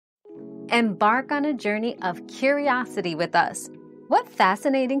Embark on a journey of curiosity with us. What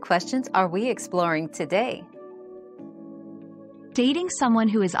fascinating questions are we exploring today? Dating someone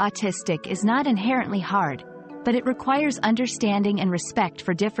who is autistic is not inherently hard, but it requires understanding and respect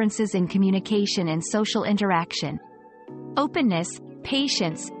for differences in communication and social interaction. Openness,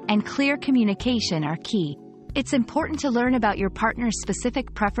 patience, and clear communication are key. It's important to learn about your partner's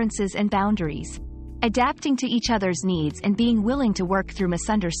specific preferences and boundaries. Adapting to each other's needs and being willing to work through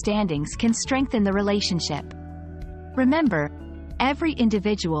misunderstandings can strengthen the relationship. Remember, every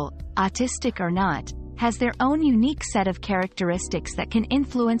individual, autistic or not, has their own unique set of characteristics that can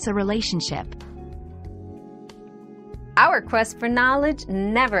influence a relationship. Our quest for knowledge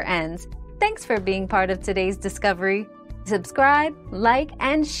never ends. Thanks for being part of today's discovery. Subscribe, like,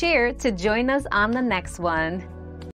 and share to join us on the next one.